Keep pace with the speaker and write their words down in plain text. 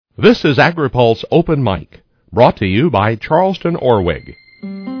This is AgriPulse Open Mic, brought to you by Charleston Orwig.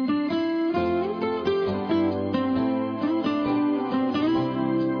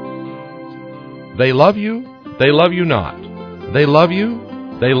 They love you not. They love you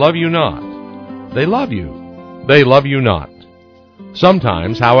not. They love you not.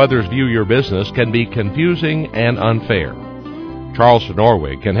 Sometimes how others view your business can be confusing and unfair. Charleston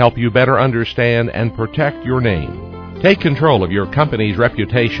Orwig can help you better understand and protect your name. Take control of your company's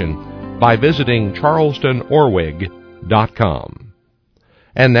reputation by visiting charlestonorwig.com.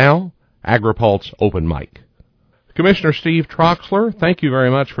 And now, AgriPulse Open Mic. Commissioner Steve Troxler, thank you very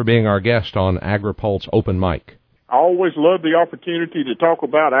much for being our guest on AgriPulse Open Mic. I always love the opportunity to talk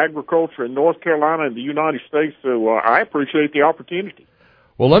about agriculture in North Carolina and the United States, so I appreciate the opportunity.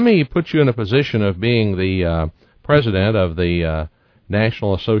 Well, let me put you in a position of being the president of the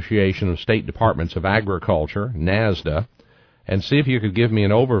National Association of State Departments of Agriculture, NASDA, and see if you could give me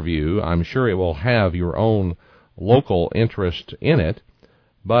an overview. I'm sure it will have your own local interest in it,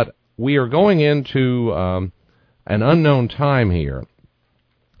 but we are going into an unknown time here,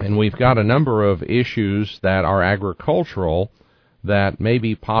 and we've got a number of issues that are agricultural that may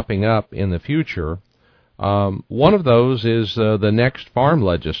be popping up in the future. One of those is the next farm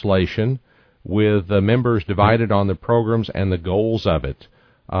legislation, with the members divided on the programs and the goals of it.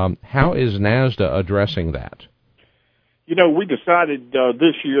 How is NASDA addressing that? You know, we decided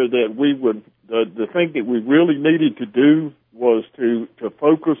this year that we would, the thing that we really needed to do was to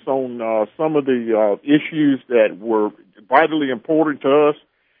focus on some of the issues that were vitally important to us.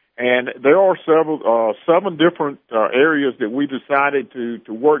 And there are seven different areas that we decided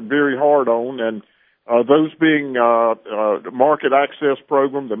to work very hard on, and those being the market access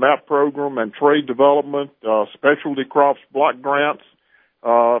program, the MAP program, and trade development, specialty crops block grants,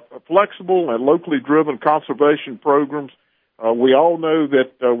 flexible and locally driven conservation programs. We all know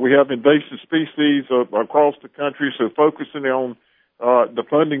that we have invasive species across the country, so focusing on the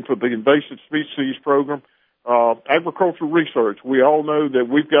funding for the invasive species program. Agricultural research. We all know that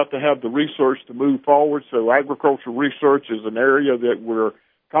we've got to have the research to move forward, so agricultural research is an area that we're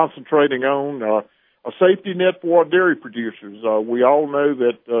concentrating on. A safety net for our dairy producers. We all know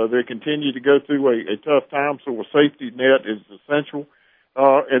that they continue to go through a tough time, so a safety net is essential.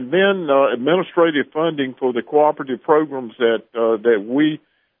 And then administrative funding for the cooperative programs that we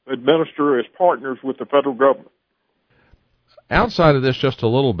administer as partners with the federal government. Outside of this just a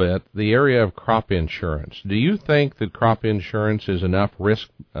little bit, the area of crop insurance. Do you think that crop insurance is enough risk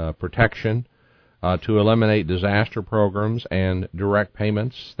protection to eliminate disaster programs and direct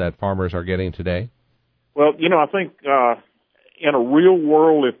payments that farmers are getting today? Well, you know, I think in a real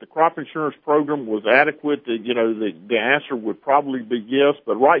world, if the crop insurance program was adequate, the answer would probably be yes,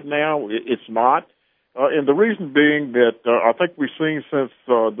 but right now it's not. And the reason being that I think we've seen since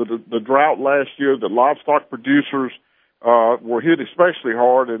the drought last year that livestock producers were hit especially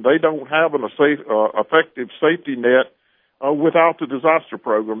hard, and they don't have an effective safety net without the disaster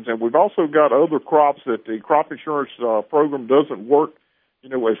programs. And we've also got other crops that the crop insurance program doesn't work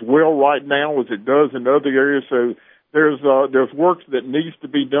as well right now as it does in other areas. So there's work that needs to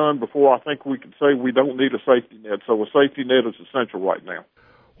be done before I think we can say we don't need a safety net. So a safety net is essential right now.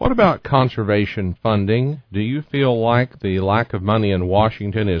 What about conservation funding? Do you feel like the lack of money in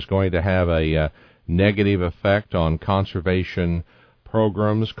Washington is going to have a negative effect on conservation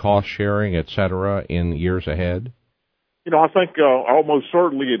programs, cost sharing, etc., in years ahead? I think almost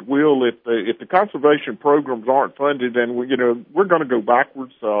certainly it will. If the conservation programs aren't funded, then we're going to go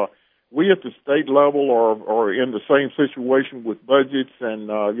backwards. We at the state level are in the same situation with budgets, and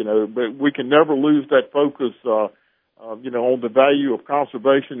but we can never lose that focus, on the value of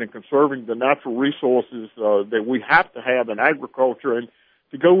conservation and conserving the natural resources that we have to have in agriculture, and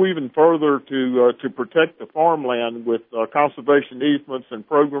to go even further to protect the farmland with conservation easements and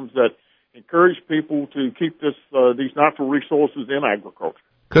programs that encourage people to keep these natural resources in agriculture.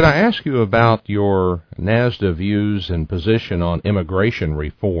 Could I ask you about your NASDA views and position on immigration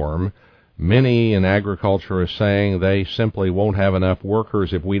reform? Many in agriculture are saying they simply won't have enough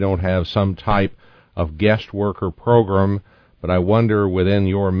workers if we don't have some type of guest worker program, but I wonder within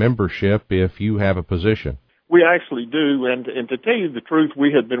your membership if you have a position. We actually do, and to tell you the truth,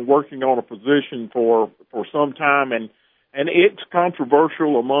 we had been working on a position for some time, and it's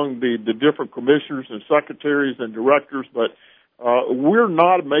controversial among the different commissioners and secretaries and directors, but we're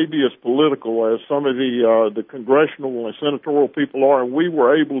not maybe as political as some of the congressional and senatorial people are, and we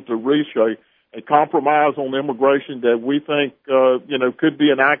were able to reach a compromise on immigration that we think could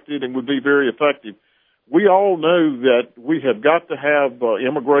be enacted and would be very effective. We all know that we have got to have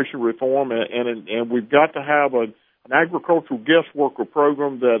immigration reform, and we've got to have an agricultural guest worker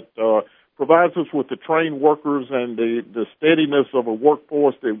program that provides us with the trained workers and the steadiness of a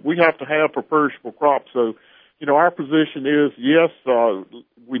workforce that we have to have for perishable crops. So, our position is, yes,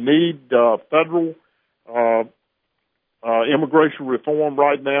 we need federal immigration reform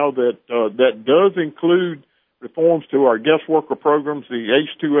right now that does include reforms to our guest worker programs, the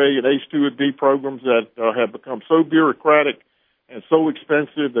H-2A and H-2B programs that have become so bureaucratic and so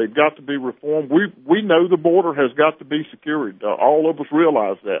expensive. They've got to be reformed. We know the border has got to be secured. All of us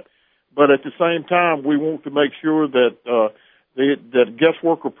realize that. But at the same time, we want to make sure that that guest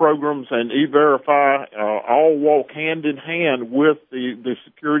worker programs and E-Verify all walk hand in hand with the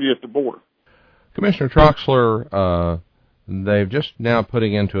security at the border. Commissioner Troxler, they've just now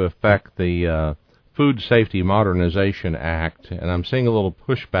putting into effect the Food Safety Modernization Act, and I'm seeing a little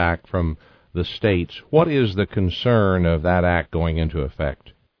pushback from the states. What is the concern of that act going into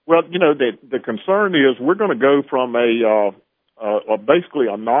effect? Well, the concern is we're going to go from basically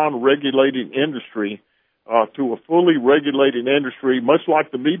a non-regulated industry to a fully regulated industry, much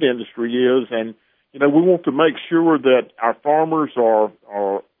like the meat industry is. And, we want to make sure that our farmers are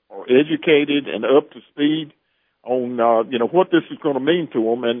educated and up to speed on, what this is going to mean to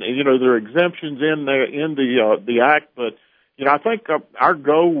them. And, there are exemptions in there in the act, but, I think our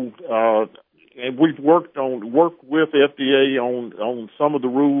goal, and we've worked with FDA on some of the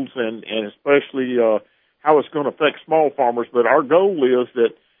rules and especially, how it's going to affect small farmers. But our goal is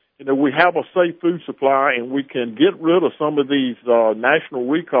that, we have a safe food supply and we can get rid of some of these, national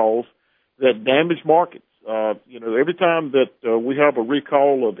recalls that damage markets. Every time that, we have a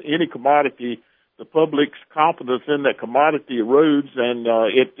recall of any commodity, the public's confidence in that commodity erodes and,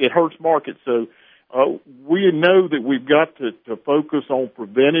 it hurts markets. So, we know that we've got to focus on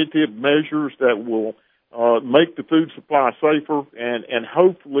preventative measures that will, make the food supply safer and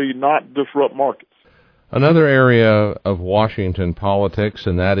hopefully not disrupt markets. Another area of Washington politics,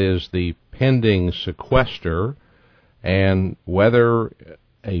 and that is the pending sequester, and whether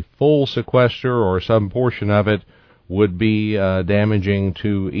a full sequester or some portion of it would be damaging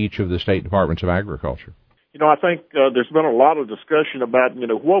to each of the state departments of agriculture. I think there's been a lot of discussion about,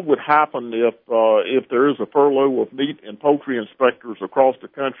 what would happen if there is a furlough of meat and poultry inspectors across the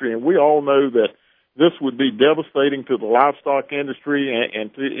country, and we all know that this would be devastating to the livestock industry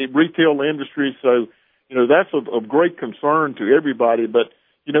and to retail industry. So, that's of great concern to everybody. But,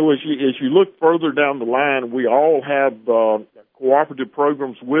 as you look further down the line, we all have cooperative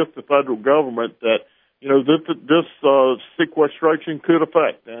programs with the federal government that, this sequestration could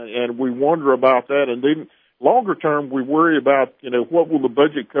affect. And we wonder about that. And then longer term, we worry about, what will the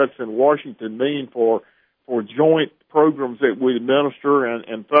budget cuts in Washington mean for joint programs that we administer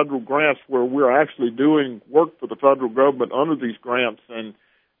and federal grants where we're actually doing work for the federal government under these grants. And,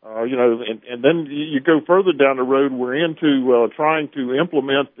 and then you go further down the road, we're into trying to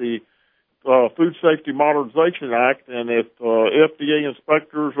implement the Food Safety Modernization Act, and if FDA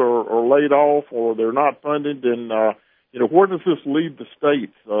inspectors are laid off or they're not funded, then where does this leave the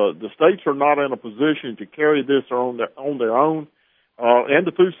states? The states are not in a position to carry this on their own. And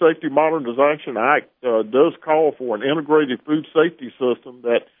the Food Safety Modernization Act does call for an integrated food safety system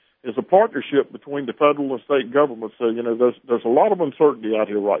that is a partnership between the federal and state governments. So, there's a lot of uncertainty out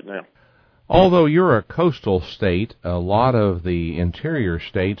here right now. Although you're a coastal state, a lot of the interior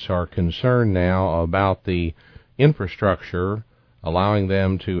states are concerned now about the infrastructure, allowing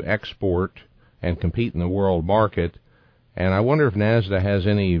them to export and compete in the world market. And I wonder if NASDA has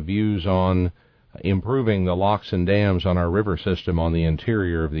any views on improving the locks and dams on our river system on the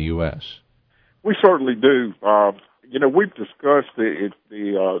interior of the U.S. We certainly do. We've discussed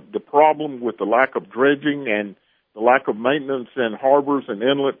the problem with the lack of dredging and the lack of maintenance in harbors and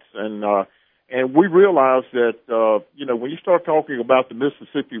inlets, and we realize that when you start talking about the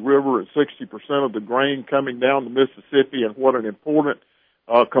Mississippi River and 60% of the grain coming down the Mississippi and what an important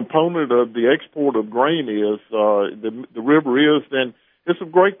component of the export of grain is, the river is, then it's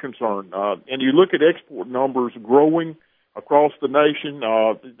of great concern. And you look at export numbers growing across the nation,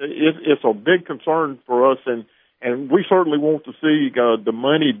 it's a big concern for us, and we certainly want to see the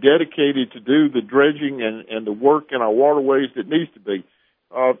money dedicated to do the dredging and the work in our waterways that needs to be.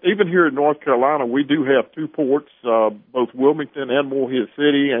 Even here in North Carolina, we do have two ports, both Wilmington and Morehead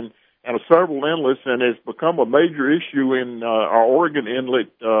City, and several inlets, and it's become a major issue in our Oregon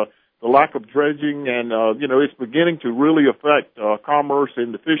inlet, the lack of dredging, and it's beginning to really affect commerce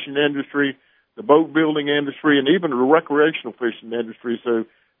in the fishing industry, the boat building industry, and even the recreational fishing industry. So,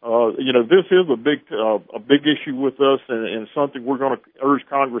 this is a big issue with us, and something we're going to urge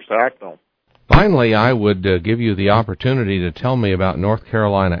Congress to act on. Finally, I would give you the opportunity to tell me about North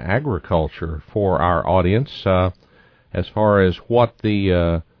Carolina agriculture for our audience. as far as what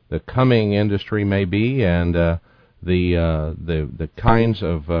the coming industry may be and the kinds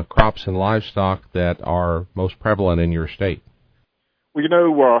of crops and livestock that are most prevalent in your state?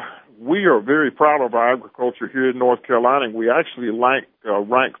 Well, we are very proud of our agriculture here in North Carolina. We actually rank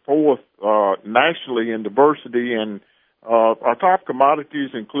fourth nationally in diversity, and our top commodities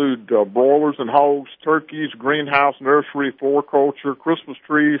include broilers and hogs, turkeys, greenhouse, nursery, floriculture, Christmas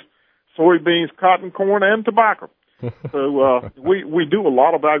trees, soybeans, cotton, corn, and tobacco. So we do a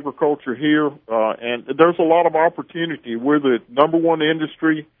lot of agriculture here, and there's a lot of opportunity. We're the number one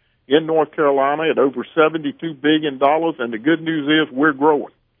industry in North Carolina at over $72 billion, and the good news is we're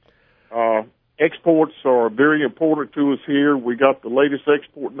growing. Exports are very important to us here. We got the latest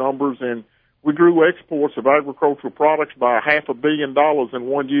export numbers, and we grew exports of agricultural products by $500 million in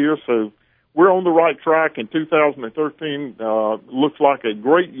 1 year, so we're on the right track, and 2013 looks like a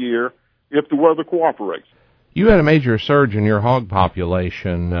great year if the weather cooperates. You had a major surge in your hog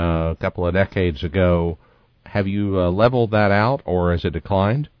population a couple of decades ago. Have you leveled that out, or has it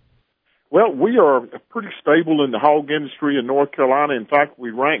declined? Well, we are pretty stable in the hog industry in North Carolina. In fact, we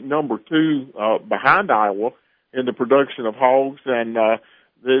rank number 2 behind Iowa in the production of hogs. And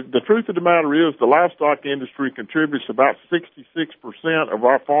the truth of the matter is the livestock industry contributes about 66% of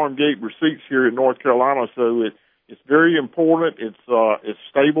our farm gate receipts here in North Carolina. So it's very important. It's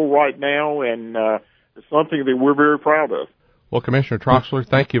stable right now, and it's something that we're very proud of. Well, Commissioner Troxler,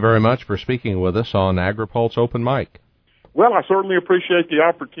 thank you very much for speaking with us on AgriPulse Open Mic. Well, I certainly appreciate the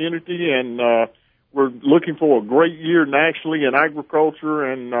opportunity, and we're looking for a great year nationally in agriculture,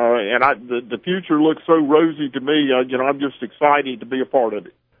 and the future looks so rosy to me. I'm just excited to be a part of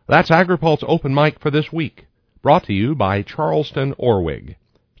it. That's AgriPulse Open Mic for this week, brought to you by Charleston Orwig.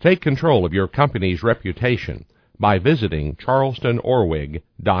 Take control of your company's reputation by visiting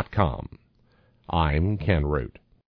charlestonorwig.com. I'm Ken Root.